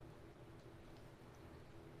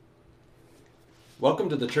Welcome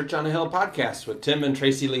to the Church on a Hill podcast with Tim and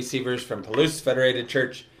Tracy Lee Sievers from Palouse Federated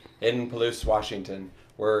Church in Palouse, Washington.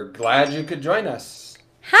 We're glad you could join us.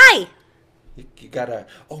 Hi! You gotta,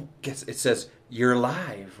 guess it says you're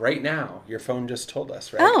live right now. Your phone just told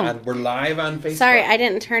us, right? Oh. We're live on Facebook. Sorry, I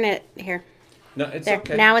didn't turn it here. No, it's There.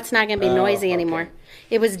 okay. Now it's not going to be noisy okay. anymore.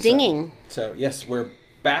 It was dinging. So, yes, we're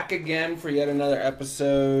back again for yet another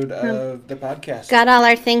episode of the podcast. Got all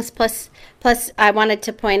our things, plus I wanted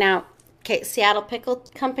to point out, Seattle Pickle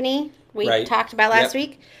Company, we Right. talked about last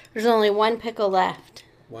week. There's only one pickle left.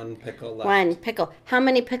 One pickle left. One pickle. How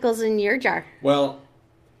many pickles in your jar? Well,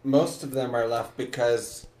 most of them are left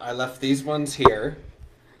because I left these ones here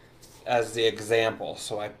as the example,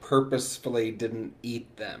 so I purposefully didn't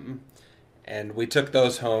eat them. And we took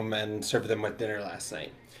those home and served them with dinner last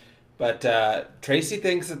night. But Tracy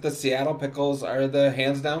thinks that the Seattle pickles are the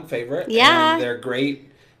hands-down favorite. Yeah. And they're great.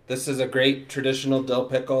 This is a great traditional dill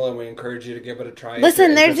pickle, and we encourage you to give it a try.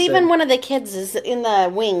 Listen, there's even one of the kids is in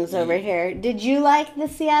the wings over here. Did you like the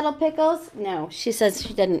Seattle pickles? No, she says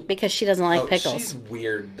she didn't because she doesn't like pickles. She's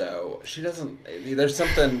weird, though. She doesn't... There's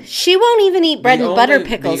something... She won't even eat bread and butter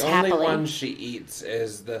pickles happily. The only one she eats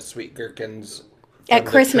is the sweet gherkins at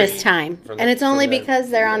Christmas time. And it's only because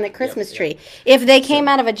they're on the Christmas tree. If they came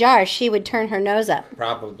out of a jar, she would turn her nose up.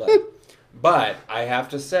 Probably. But I have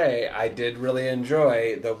to say, I did really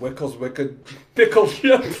enjoy the Wickles Wicked Pickle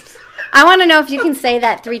Chips. I want to know if you can say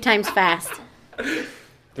that 3 times fast.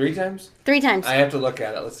 3 times? 3 times. I have to look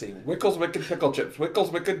at it. Let's see. Wickles Wicked Pickle Chips.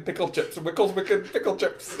 Wickles Wicked Pickle Chips. Wickles Wicked Pickle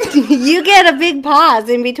Chips. You get a big pause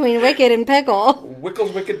in between wicked and pickle.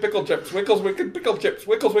 Wickles Wicked Pickle Chips. Wickles Wicked Pickle Chips.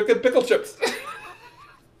 Wickles Wicked Pickle Chips.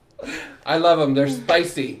 I love them. They're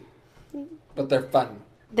spicy, but they're fun.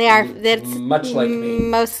 They are. That's much like me.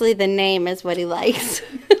 Mostly the name is what he likes.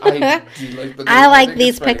 I do like the name. I like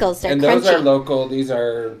these pickles. They're and crunchy. Those are local. These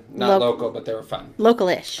are not local, but they were fun.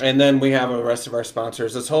 Local-ish. And then we have the rest of our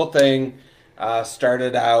sponsors. This whole thing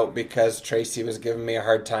started out because Tracy was giving me a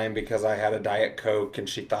hard time because I had a Diet Coke and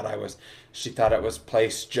she thought it was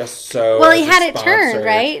placed just so. Well, he had it turned,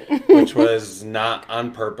 right? Which was not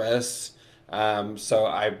on purpose. So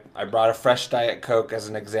I brought a fresh Diet Coke as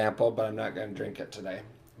an example, but I'm not going to drink it today.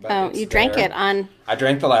 But you drank it on... I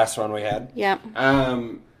drank the last one we had. Yep.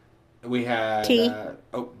 We had... Tea.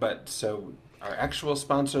 So our actual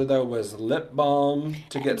sponsor, though, was Lip Balm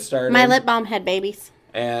to get started. My lip balm had babies.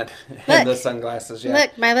 And Look, the sunglasses, yeah.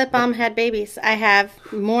 Look, my lip balm had babies. I have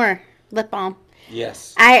more lip balm.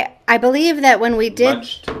 Yes. I believe that when we did...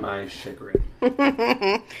 Much to my chagrin.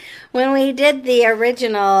 When we did the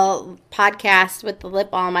original podcast with the lip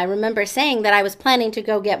balm, I remember saying that I was planning to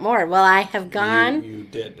go get more. Well, I have gone You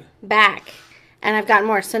did. back, and I've gotten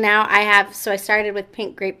more. So now I started with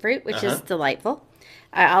pink grapefruit, which is delightful.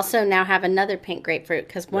 I also now have another pink grapefruit,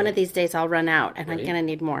 because one of these days I'll run out, and I'm going to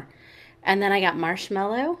need more. And then I got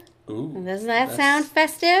marshmallow. Ooh. Doesn't that sound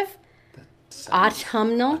festive?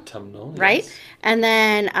 Autumnal. Autumnal, right? yes. And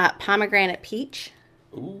then pomegranate peach.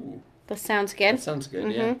 Ooh. That sounds good. That sounds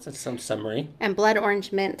good, yeah. That's some summary. And blood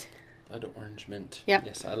orange mint. Blood orange mint. Yep.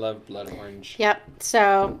 Yes, I love blood orange. Yep.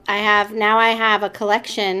 So I have a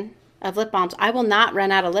collection of lip balms. I will not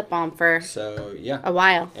run out of lip balm for a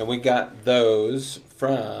while. And we got those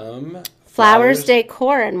from Flowers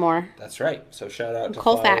Decor and More. That's right. So shout out to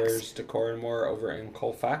Colfax. Flowers Decor and More over in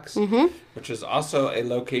Colfax, which is also a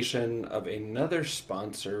location of another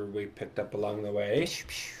sponsor we picked up along the way,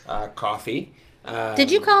 Coffee.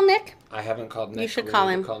 Did you call Nick? I haven't called Nick. You should call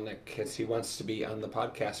him. Call Nick because he wants to be on the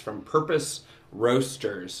podcast from Purpose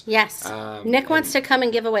Roasters. Yes. Nick wants to come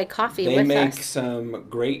and give away coffee with us. They make some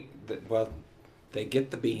great, they get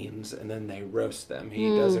the beans and then they roast them. He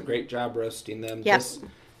does a great job roasting them. Yep. This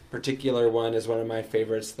particular one is one of my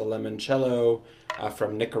favorites, the Limoncello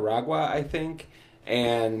from Nicaragua, I think.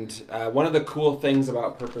 And one of the cool things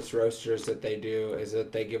about Purpose Roasters that they do is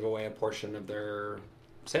that they give away a portion of their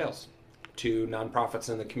sales to nonprofits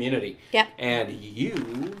in the community. Yep. And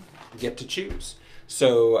you get to choose.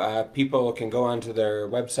 So people can go onto their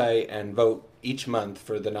website and vote each month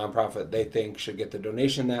for the nonprofit they think should get the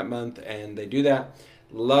donation that month, and they do that.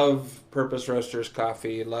 Love Purpose Roasters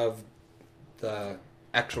coffee. Love the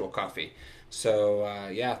actual coffee. So,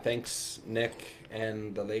 thanks, Nick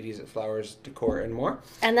and the ladies at Flowers Decor and More.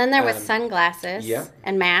 And then there was sunglasses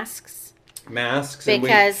and masks.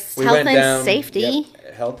 Because we health went and down, safety.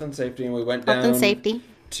 Yep, health and safety. And we went down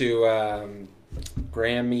to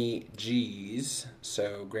Grammy G's.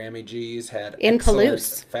 So Grammy G's had in excellent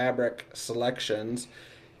Palouse fabric selections.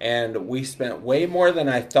 And we spent way more than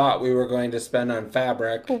I thought we were going to spend on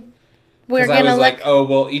fabric. We're going to like,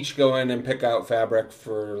 we'll each go in and pick out fabric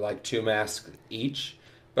for like 2 masks each.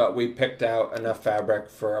 but we picked out enough fabric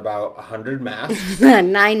for about 100 masks.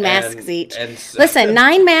 9 masks each. Listen,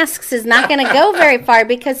 9 masks is not going to go very far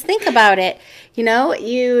because think about it. You know,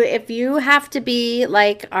 if you have to be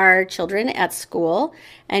like our children at school,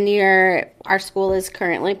 and our school is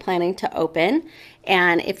currently planning to open,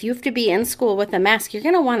 and if you have to be in school with a mask, you're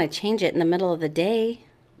going to want to change it in the middle of the day.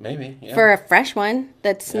 Maybe, yeah. For a fresh one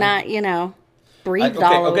that's not, breathed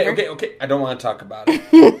all over. Okay. I don't want to talk about it.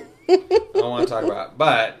 I don't want to talk about it.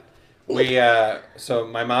 But so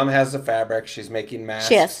my mom has the fabric. She's making masks.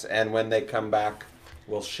 Yes. And when they come back,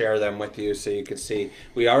 we'll share them with you so you can see.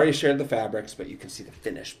 We already shared the fabrics, but you can see the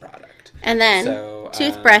finished product. And then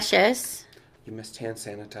toothbrushes. You missed hand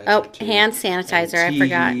sanitizer. Oh, too. Hand sanitizer. I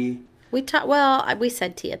forgot. We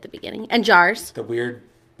said tea at the beginning. And jars. The weird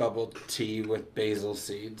bubble tea with basil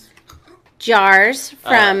seeds. Jars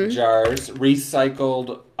from... jars.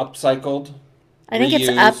 Recycled, upcycled. I think it's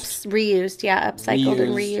reused. Yeah, upcycled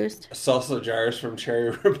and reused. Salsa jars from Cherry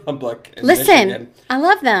Republic in Listen, Michigan. I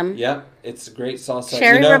love them. Yep, it's great salsa.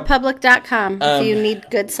 CherryRepublic.com if you need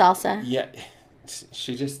good salsa. Yeah,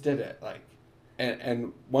 she just did it.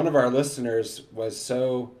 And one of our listeners was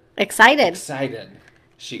so excited.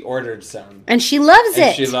 She ordered some. And she loves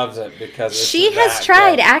it. She loves it because she has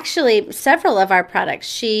tried actually several of our products.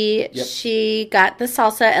 She got the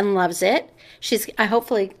salsa and loves it. I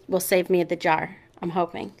hopefully will save me the jar. I'm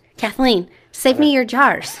hoping. Kathleen, save me your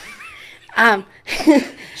jars.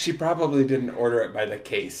 She probably didn't order it by the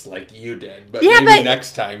case like you did, but maybe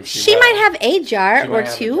next time she might have a jar or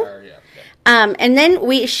two. And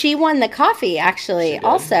then she won the coffee actually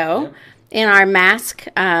also in our mask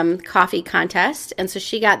coffee contest, and so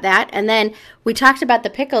she got that. And then we talked about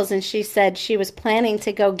the pickles, and she said she was planning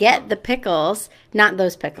to go get the pickles, not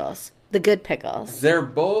those pickles. The good pickles. They're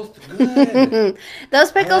both good.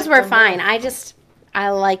 Those pickles were fine. I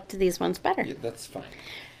liked these ones better. Yeah, that's fine.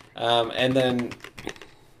 And then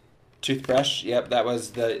toothbrush. Yep, that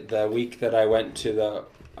was the week that I went to the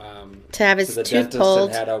to have his tooth pulled.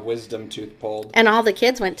 And had a wisdom tooth pulled. And all the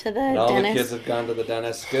kids went to the dentist. All the kids have gone to the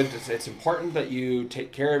dentist. Good. It's important that you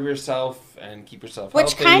take care of yourself and keep yourself healthy.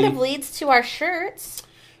 Which kind of leads to our shirts.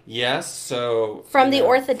 Yes, so... From the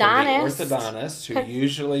orthodontist. Who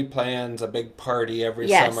usually plans a big party every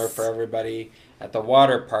summer for everybody at the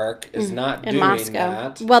water park, is not doing Moscow.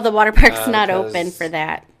 that. Well, the water park's not open for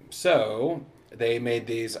that. So, they made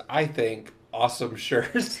these, I think, awesome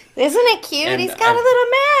shirts. Isn't it cute? And he's got a little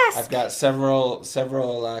mask. I've got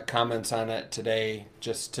several comments on it today.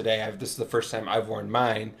 Just today. This is the first time I've worn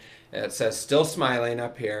mine. It says "still smiling"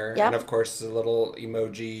 up here, and of course the little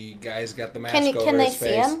emoji guy's got the mask over his face. Can they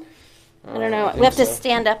see him? I don't know. We have to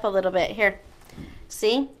stand up a little bit here.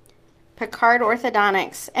 See, Picard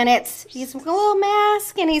Orthodontics, and he's with a little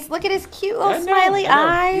mask, and look at his cute little smiley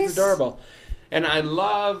eyes. He's adorable, and I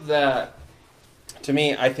love that. To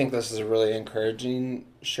me, I think this is a really encouraging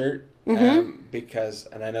shirt because,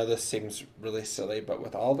 and I know this seems really silly, but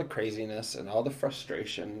with all the craziness and all the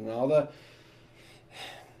frustration and all the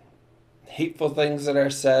hateful things that are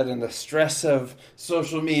said and the stress of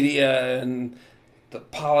social media and the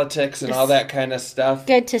politics and all that kind of stuff.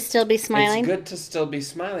 Good to still be smiling. It's good to still be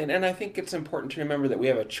smiling. And I think it's important to remember that we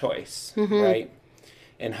have a choice, right?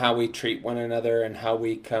 In how we treat one another and how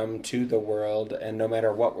we come to the world. And no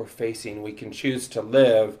matter what we're facing, we can choose to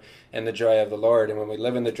live in the joy of the Lord. And when we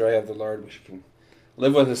live in the joy of the Lord, we can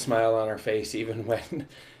live with a smile on our face even when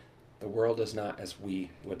the world is not as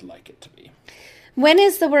we would like it to be. When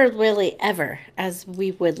is the world really ever as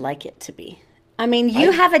we would like it to be? I mean,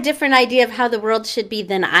 you have a different idea of how the world should be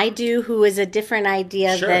than I do, who is a different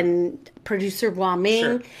idea than producer Wah Ming.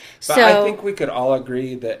 Sure. But I think we could all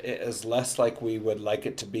agree that it is less like we would like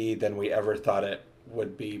it to be than we ever thought it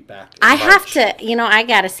would be back in March. Have to, I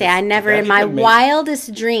got to say, I never, in my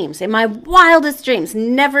wildest dreams,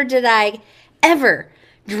 never did I ever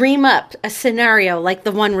dream up a scenario like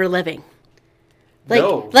the one we're living.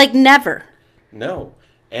 Like never. No.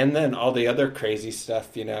 And then all the other crazy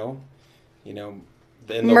stuff, in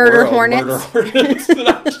the murder world. Hornets.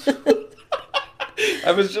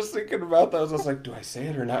 I was just thinking about that. I was just like, do I say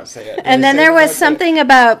it or not say it? And then there was something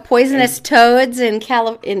about poisonous toads in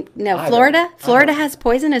Florida. Florida has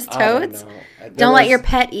poisonous toads. Don't let your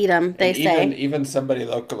pet eat them, they say. Even somebody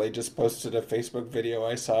locally just posted a Facebook video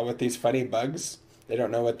I saw with these funny bugs. They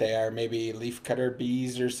don't know what they are. Maybe leafcutter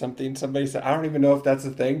bees or something. Somebody said, I don't even know if that's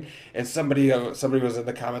a thing. And somebody was in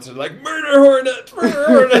the comments and like, murder hornet.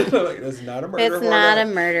 I'm like, that's not a murder hornet. It's not a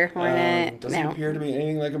murder hornet. Doesn't appear to be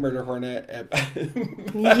anything like a murder hornet.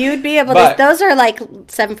 You'd be able to. Those are like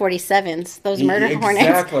 747s. Those murder hornets.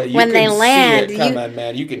 Exactly. When they land, see it coming,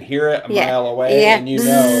 man. You can hear it a mile away, and you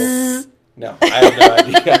know No, I have no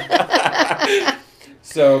idea.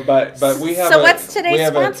 So, but we have what's today's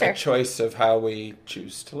sponsor? A choice of how we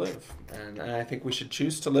choose to live. And I think we should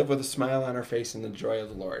choose to live with a smile on our face and the joy of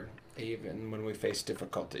the Lord, even when we face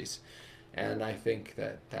difficulties. And I think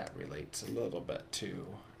that relates a little bit to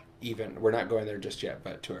we're not going there just yet,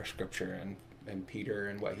 but to our scripture and Peter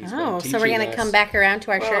and what he's been teaching us. So we're going to come back around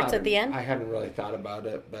to our shirts at the end? I hadn't really thought about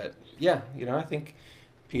it, but yeah, I think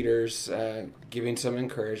Peter's giving some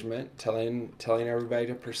encouragement, telling everybody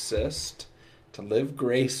to persist, to live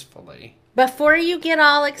gracefully. Before you get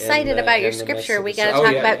all excited about your scripture, we got to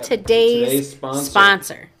talk about today's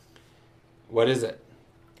sponsor. What is it?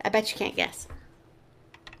 I bet you can't guess.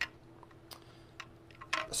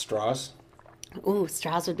 Straws? Ooh,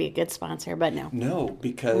 straws would be a good sponsor, but no. No,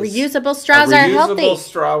 because reusable straws are healthy. Reusable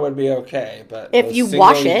straw would be okay, but if you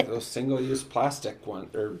wash it, those single-use plastic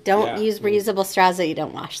ones, don't use reusable straws that you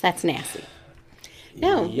don't wash. That's nasty.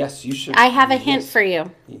 No. Yes, you should. I have a hint for you.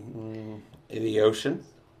 The ocean.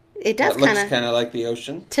 It does looks kind of like the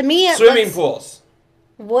ocean. To me, it swimming pools.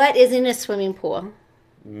 What is in a swimming pool?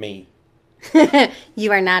 Me.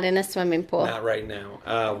 You are not in a swimming pool. Not right now.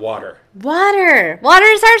 Water. Water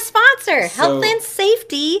is our sponsor. Health and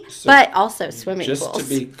safety, but also swimming pools. Just to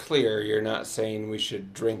be clear, you're not saying we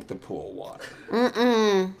should drink the pool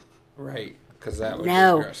water. Right, because that would be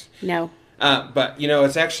gross. No. But,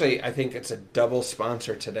 it's actually, I think it's a double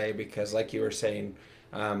sponsor today because, like you were saying,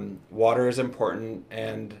 water is important.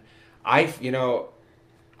 And I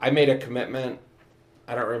made a commitment,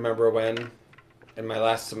 I don't remember when, in my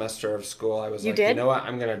last semester of school, I was you know what,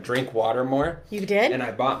 I'm going to drink water more. You did? And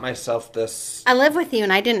I bought myself this. I live with you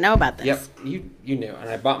and I didn't know about this. Yep, you knew. And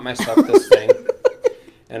I bought myself this thing.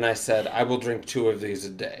 And I said, I will drink 2 of these a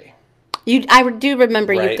day. I do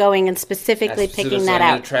remember you going and specifically picking that out. I'm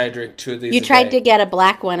going to try to drink 2 of these a day. You tried to get a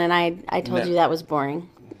black one and I told you that was boring.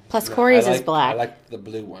 Plus Corey's is black. I like the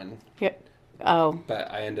blue one. Oh.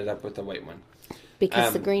 But I ended up with the white one.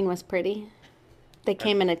 Because the green was pretty. They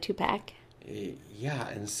came in a 2-pack. Yeah,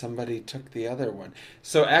 and somebody took the other one.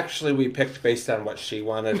 So actually, we picked based on what she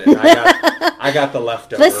wanted, and I got the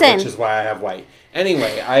leftover, which is why I have white.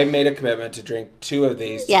 Anyway, I made a commitment to drink 2 of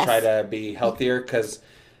these to try to be healthier, because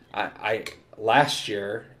I last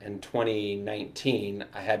year, in 2019,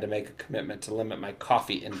 I had to make a commitment to limit my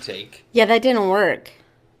coffee intake. Yeah, that didn't work.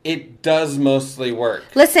 It does mostly work.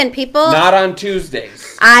 Listen, people. Not on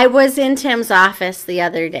Tuesdays. I was in Tim's office the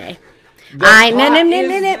other day. No.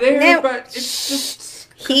 But it's just...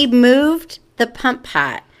 He moved the pump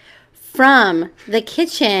pot from the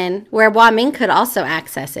kitchen, where Wah-Ming could also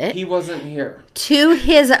access it. He wasn't here. To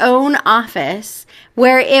his own office,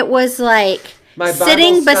 where it was like...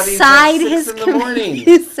 sitting beside his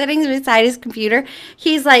sitting beside his computer.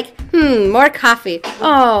 He's like, more coffee.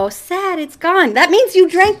 Oh, sad, it's gone. That means you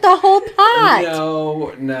drank the whole pot.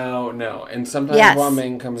 No. And sometimes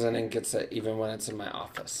Wah-Ming comes in and gets it even when it's in my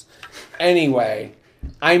office. Anyway,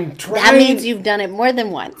 I'm trying. That means you've done it more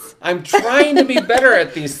than once. I'm trying to be better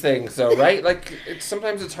at these things, though, right? Like,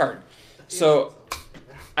 sometimes it's hard. So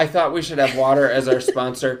I thought we should have water as our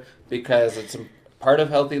sponsor because it's part of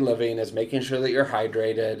healthy living is making sure that you're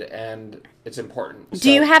hydrated, and it's important.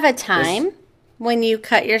 Do you have a time when you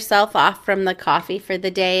cut yourself off from the coffee for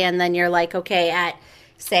the day, and then you're like, okay, at,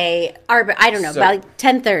 say, I don't know, about like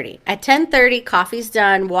 10:30. At 10:30, coffee's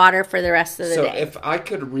done, water for the rest of the day. So if I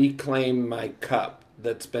could reclaim my cup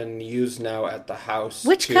that's been used now at the house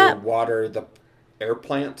water the air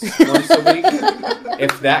plants once a week,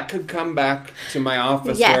 if that could come back to my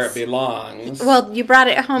office where it belongs. Well, you brought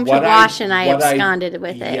it home to wash, and I absconded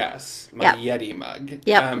with it. Yes, my Yeti mug.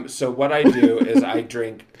 Yep. So what I do is I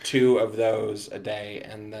drink 2 of those a day,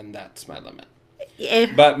 and then that's my limit.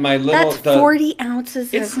 But my little... That's 40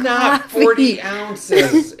 ounces It's of not coffee. 40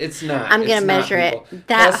 ounces. It's not. I'm going to measure it.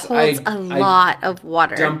 That holds a lot of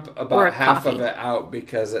water. Dump about half of it out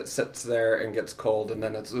because it sits there and gets cold, and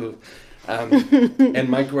then it's... and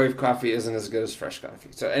microwave coffee isn't as good as fresh coffee.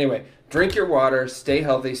 So anyway, drink your water, stay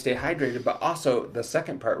healthy, stay hydrated, but also the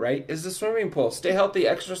second part, right, is the swimming pool. Stay healthy,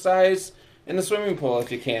 exercise in the swimming pool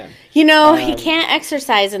if you can. You know, he can't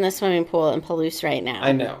exercise in the swimming pool in Palouse right now.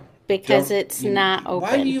 I know. Because it's not open.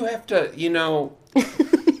 Why do you have to,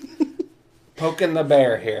 poking the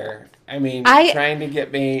bear here? I mean, trying to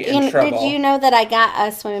get me in trouble. Did you know that I got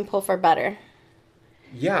a swimming pool for butter?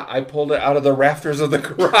 Yeah, I pulled it out of the rafters of the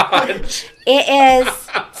garage. It is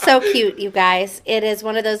so cute, you guys. It is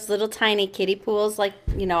one of those little tiny kiddie pools like,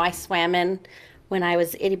 I swam in when I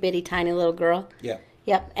was itty bitty tiny little girl. Yeah.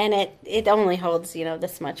 Yep, and it only holds,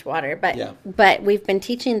 this much water. But we've been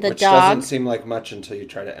teaching the dog. Which doesn't seem like much until you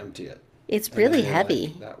try to empty it. It's really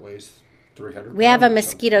heavy. That weighs 300. We have a pounds or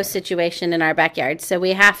mosquito situation in our backyard, so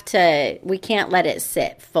we can't let it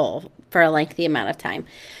sit full for a lengthy amount of time.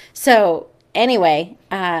 So anyway,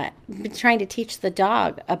 I've been trying to teach the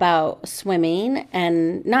dog about swimming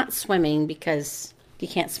and not swimming because you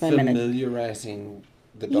can't swim in it. Familiarizing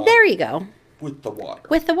the dog. There you go. With the water.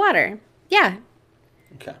 With the water. Yeah.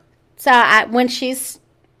 Okay. So when she's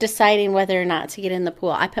deciding whether or not to get in the pool,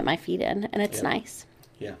 I put my feet in, and it's nice.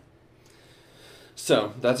 Yeah.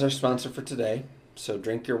 So that's our sponsor for today. So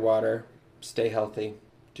drink your water, stay healthy,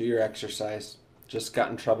 do your exercise. Just got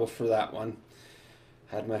in trouble for that one.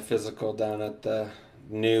 Had my physical down at the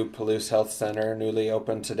new Palouse Health Center, newly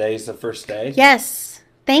opened. Today's the first day. Yes.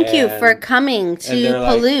 Thank you for coming to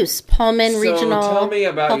Palouse, Pullman Regional. So tell me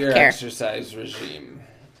about your Healthcare. exercise regime.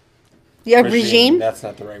 Your regime? That's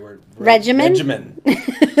not the right word. Regimen? Regimen.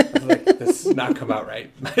 I was like, this does not come out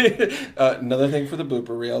right. Another thing for the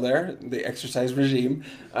blooper reel there, the exercise regime.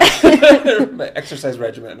 My exercise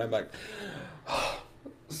regimen. And I'm like,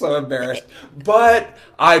 so embarrassed. But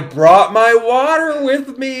I brought my water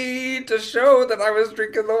with me to show that I was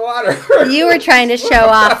drinking the water. You were trying to show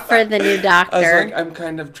off for the new doctor. I was like, I'm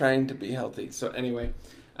kind of trying to be healthy. So anyway.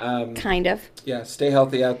 Kind of. Yeah, stay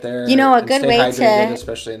healthy out there. You know, a good way hydrated,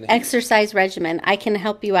 especially in the heat. Exercise regimen. I can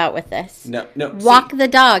help you out with this. No. Walk the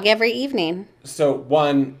dog every evening. So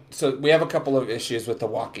we have a couple of issues with the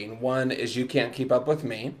walking. One is you can't keep up with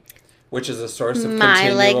me, which is a source of My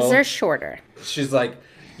legs are shorter. She's like,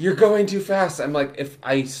 you're going too fast. I'm like, if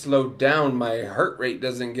I slow down, my heart rate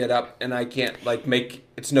doesn't get up, and I can't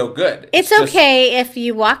it's no good. It's okay if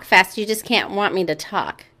you walk fast. You just can't want me to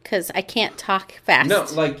talk. Because I can't talk fast.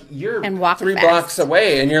 No, you're and walk 3 fast. blocks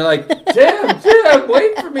away, and you're like, damn,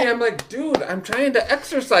 wait for me. I'm like, dude, I'm trying to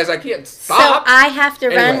exercise. I can't stop. So I have to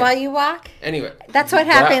run while you walk? Anyway. That's what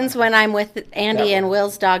happens when I'm with Andy and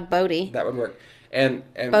Will's dog, Bodie. That would work. And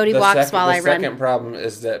Bodie walks while I run. The second problem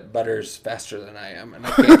is that Butter's faster than I am, and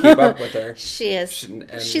I can't keep up with her. She is.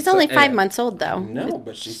 She's only 5 months old, though. No,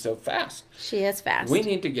 but she's so fast. She is fast. We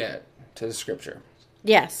need to get to the scripture.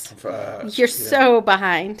 Yes. You're so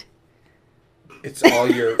behind. It's all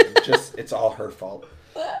it's all her fault.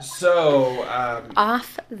 So.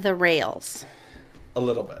 Off the rails. A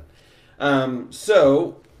little bit.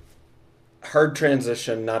 So, hard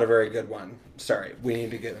transition, not a very good one. Sorry, we need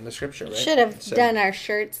to get in the scripture, right? Should have done our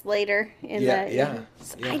shirts later. Yeah.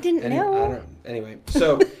 I didn't know. Anyway,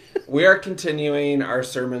 so we are continuing our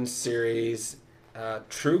sermon series,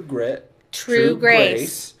 True Grit, True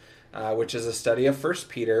Grace. Which is a study of 1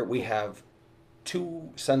 Peter. We have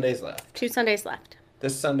 2 Sundays left. 2 Sundays left.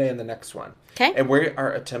 This Sunday and the next one. Okay. And we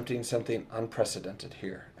are attempting something unprecedented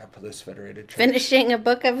here at Palouse Federated Church. Finishing a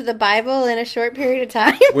book of the Bible in a short period of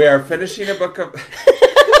time. We are finishing a book of...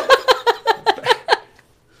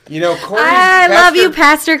 Corey. I love you,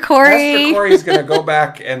 Pastor Corey. Pastor Corey's going to go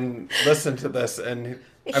back and listen to this, and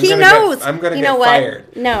he knows. I'm going to get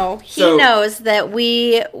fired. No, he knows that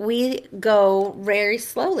we go very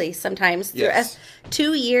slowly sometimes. Yes.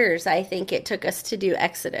 2 years, I think it took us to do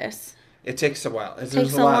Exodus. It takes a while. It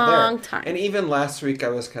takes a long time. And even last week, I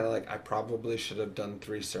was kind of like, I probably should have done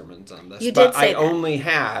 3 sermons on this. You did say I only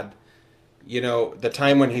had, the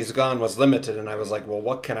time when he's gone was limited, and I was like, well,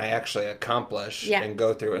 what can I actually accomplish and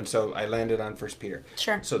go through? And so I landed on 1 Peter.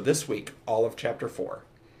 Sure. So this week, all of chapter 4.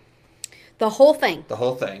 The whole thing. The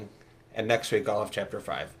whole thing. And next week, all of chapter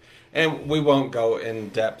 5. And we won't go in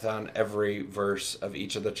depth on every verse of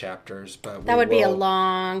each of the chapters, but that would be a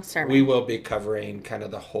long sermon. We will be covering kind of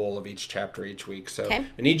the whole of each chapter each week. So I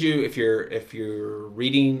need you, if you're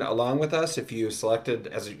reading along with us, if you selected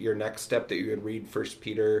as your next step that you would read 1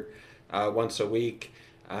 Peter once a week,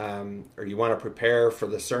 or you want to prepare for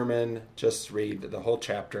the sermon, just read the whole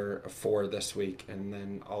chapter 4 this week, and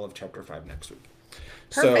then all of chapter 5 next week.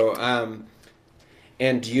 Perfect. So,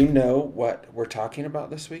 and do you know what we're talking about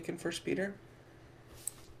this week in 1 Peter?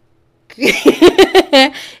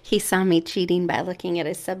 He saw me cheating by looking at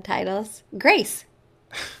his subtitles. Grace.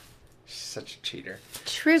 She's such a cheater.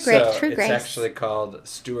 True grace. It's actually called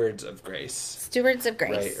Stewards of Grace. Stewards of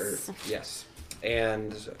Grace. Right, yes.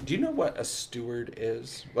 And do you know what a steward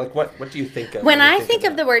is? Like, what do you think of? When I think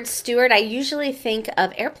of the word steward, I usually think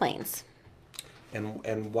of airplanes.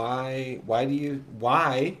 And why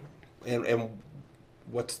and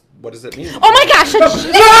what does it mean? Oh my gosh!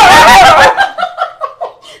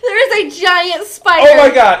 There is a giant spider. Oh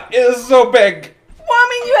my god! It is so big.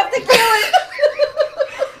 Mommy, you have to kill it.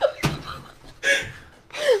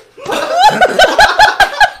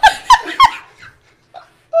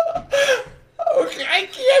 Okay, I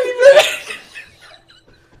can't even.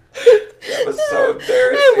 That was so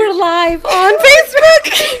embarrassing. We're live on Facebook.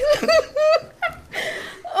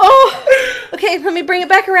 Oh.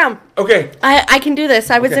 back around. Okay. I can do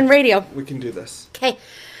this. I was in radio. We can do this. Okay.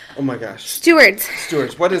 Oh my gosh. Stewards.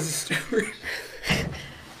 What is a steward?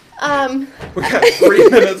 We got 3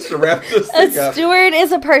 minutes to wrap this thing up. A steward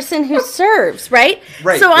is a person who serves, right?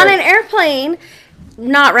 Right. So on an airplane,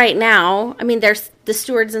 not right now. I mean, there's the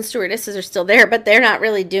stewards and stewardesses are still there, but they're not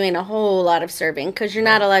really doing a whole lot of serving because you're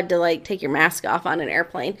not allowed to like take your mask off on an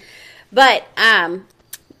airplane. But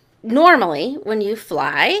normally, when you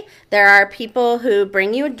fly, there are people who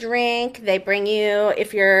bring you a drink. They bring you,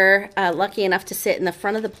 if you're lucky enough to sit in the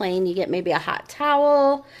front of the plane, you get maybe a hot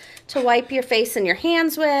towel to wipe your face and your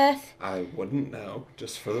hands with. I wouldn't know,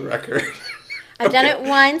 just for the record. I've done it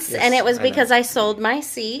once, and it was because I sold my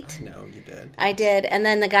seat. No, you did. I did, and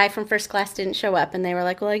then the guy from first class didn't show up, and they were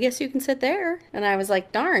like, well, I guess you can sit there. And I was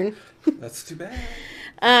like, darn. That's too bad.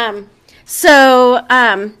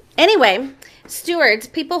 Anyway, stewards,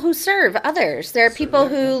 people who serve others. There are people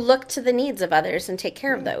who look to the needs of others and take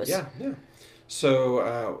care of those. Yeah.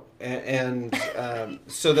 So,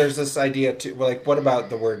 so there's this idea too. Well, like, what about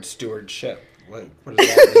the word stewardship? What does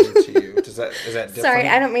that mean to you? Is that different? Sorry,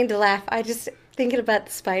 I don't mean to laugh. I just thinking about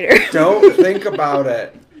the spider. Don't think about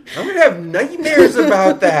it. I'm gonna have nightmares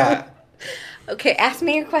about that. Okay, ask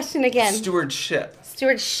me your question again.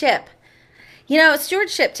 Stewardship. You know,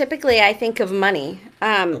 stewardship, typically I think of money.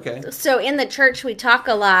 Okay. So in the church, we talk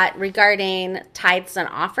a lot regarding tithes and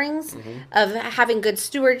offerings, of having good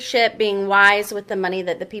stewardship, being wise with the money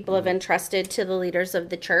that the people have entrusted to the leaders of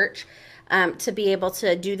the church to be able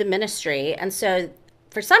to do the ministry. And so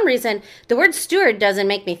for some reason, the word steward doesn't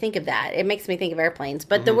make me think of that. It makes me think of airplanes.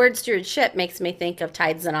 But the word stewardship makes me think of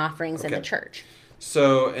tithes and offerings in the church.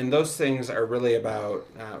 So, and those things are really about,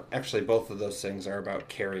 actually both of those things are about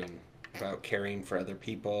caring for other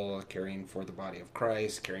people, caring for the body of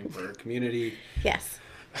Christ, caring for our community. Yes.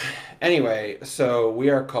 Anyway, so we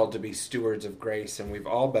are called to be stewards of grace, and we've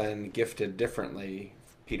all been gifted differently,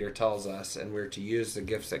 Peter tells us, and we're to use the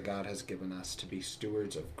gifts that God has given us to be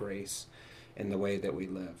stewards of grace in the way that we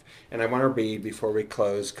live. And I want to read before we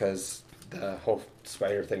close, because the whole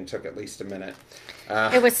spider thing took at least a minute.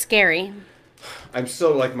 It was scary. I'm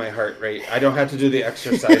still like my heart rate. I don't have to do the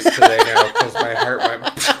exercise today now because my heart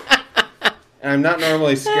went... And I'm not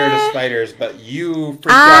normally scared of spiders, but you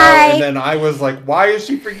freaked out, and then I was like, why is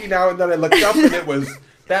she freaking out? And then I looked up, and it was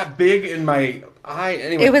that big in my eye.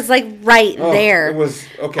 Anyway, it was like right there. It was,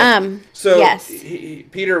 okay. So yes.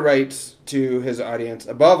 Peter writes to his audience,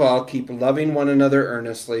 above all, keep loving one another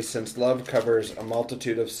earnestly, since love covers a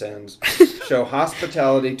multitude of sins. Show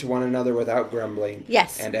hospitality to one another without grumbling.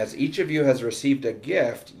 Yes. And as each of you has received a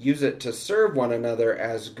gift, use it to serve one another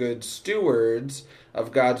as good stewards of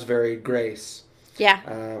God's very grace. Yeah.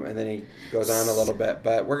 And then he goes on a little bit,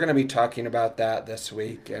 but we're going to be talking about that this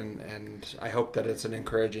week, and I hope that it's an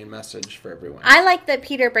encouraging message for everyone. I like that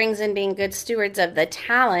Peter brings in being good stewards of the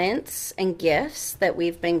talents and gifts that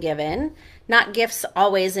we've been given. Not gifts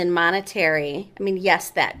always in monetary. I mean,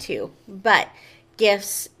 yes, that too. But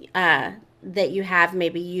gifts that you have,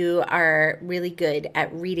 maybe you are really good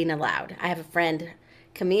at reading aloud. I have a friend,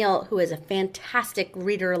 Camille, who is a fantastic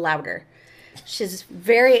reader alouder. She's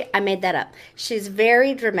I made that up. She's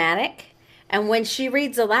very dramatic, and when she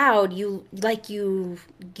reads aloud, you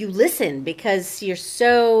listen because you're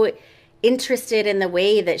so interested in the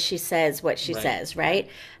way that she says what she says, right?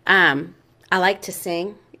 I like to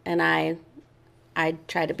sing, and I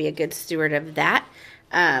try to be a good steward of that.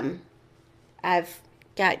 I've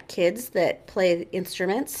got kids that play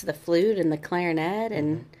instruments, the flute and the clarinet,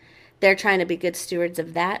 and they're trying to be good stewards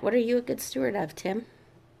of that. What are you a good steward of, Tim?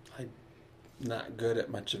 Not good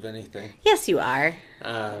at much of anything. Yes, you are.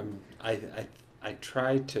 I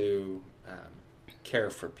try to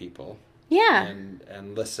care for people. Yeah.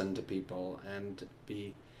 And listen to people and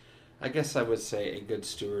be, I guess I would say, a good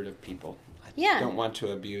steward of people. I don't want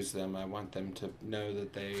to abuse them. I want them to know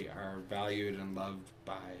that they are valued and loved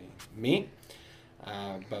by me,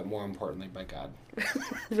 but more importantly by God.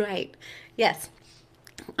 Right. Yes.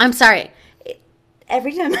 I'm sorry.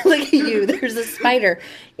 Every time I look at you, there's a spider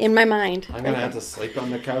in my mind. I'm going to have to sleep on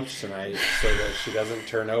the couch tonight so that she doesn't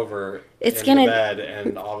turn over in the bed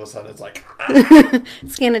and all of a sudden it's like...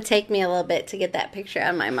 It's going to take me a little bit to get that picture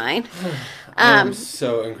out of my mind. I'm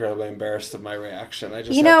so incredibly embarrassed of my reaction. I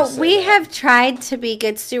just have tried to be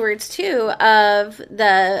good stewards, too, of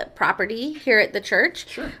the property here at the church.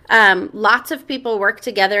 Sure. Lots of people work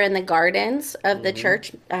together in the gardens of the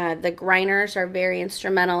church. The Greiners are very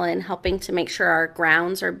instrumental in helping to make sure our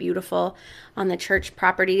grounds are beautiful on the church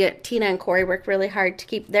property. Tina and Corey work really hard to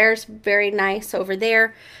keep theirs very nice over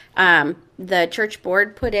there. The church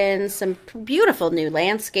board put in some beautiful new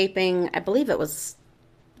landscaping. I believe it was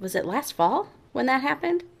it last fall? when that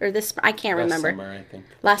happened, or this, I can't remember. Summer, I think.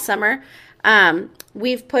 Last summer.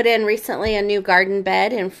 We've put in recently a new garden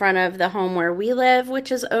bed in front of the home where we live,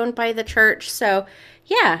 which is owned by the church. So,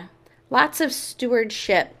 yeah, lots of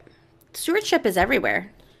stewardship. Stewardship is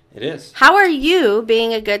everywhere. It is. How are you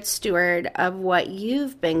being a good steward of what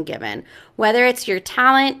you've been given? Whether it's your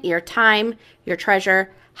talent, your time, your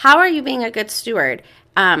treasure, how are you being a good steward?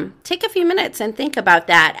 Take a few minutes and think about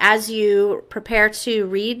that as you prepare to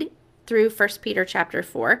read through 1 Peter chapter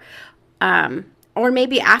 4. Or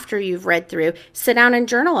maybe after you've read through, sit down and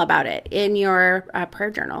journal about it in your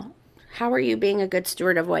prayer journal. How are you being a good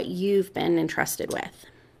steward of what you've been entrusted with?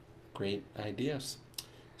 Great ideas.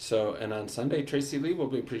 So, and on Sunday, Tracy Lee will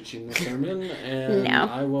be preaching the sermon, and No.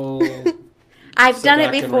 I will. I've done it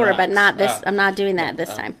back and before, relax. but not this. I'm not doing that this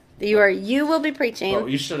time. You will be preaching. Well,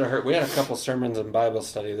 you should have heard. We had a couple sermons in Bible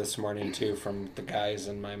study this morning too from the guys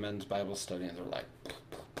in my men's Bible study, and they're like,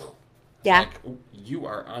 Yeah. like, you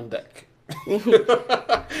are on deck.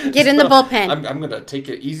 Get in the bullpen. I'm going to take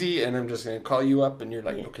it easy, and I'm just going to call you up, and you're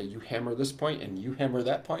like, okay, you hammer this point, and you hammer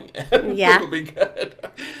that point, and Yeah. it'll be good.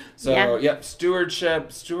 So,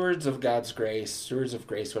 stewardship, stewards of God's grace, stewards of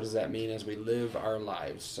grace. What does that mean as we live our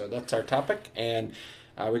lives? So that's our topic, and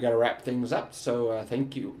we got to wrap things up. So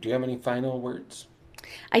thank you. Do you have any final words?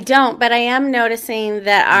 I don't, but I am noticing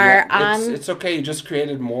that it's okay. You just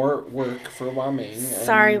created more work for Waming.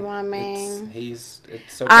 Sorry, Waming. It's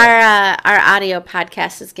okay. Our audio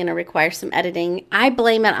podcast is going to require some editing. I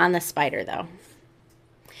blame it on the spider, though.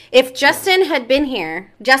 If Justin had been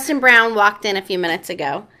here, Justin Brown walked in a few minutes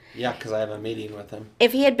ago. Yeah, because I have a meeting with him.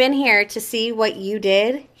 If he had been here to see what you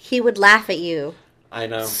did, he would laugh at you. I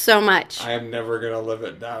know. So much. I am never going to live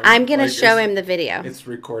it down. I'm going to show him the video. It's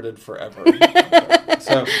recorded forever.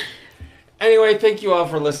 So, anyway, thank you all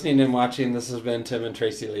for listening and watching. This has been Tim and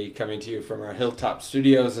Tracy Lee coming to you from our Hilltop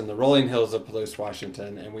Studios in the rolling hills of Palouse,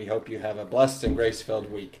 Washington. And we hope you have a blessed and grace-filled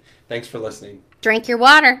week. Thanks for listening. Drink your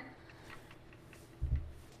water.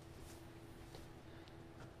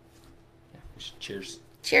 Cheers.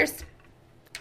 Cheers.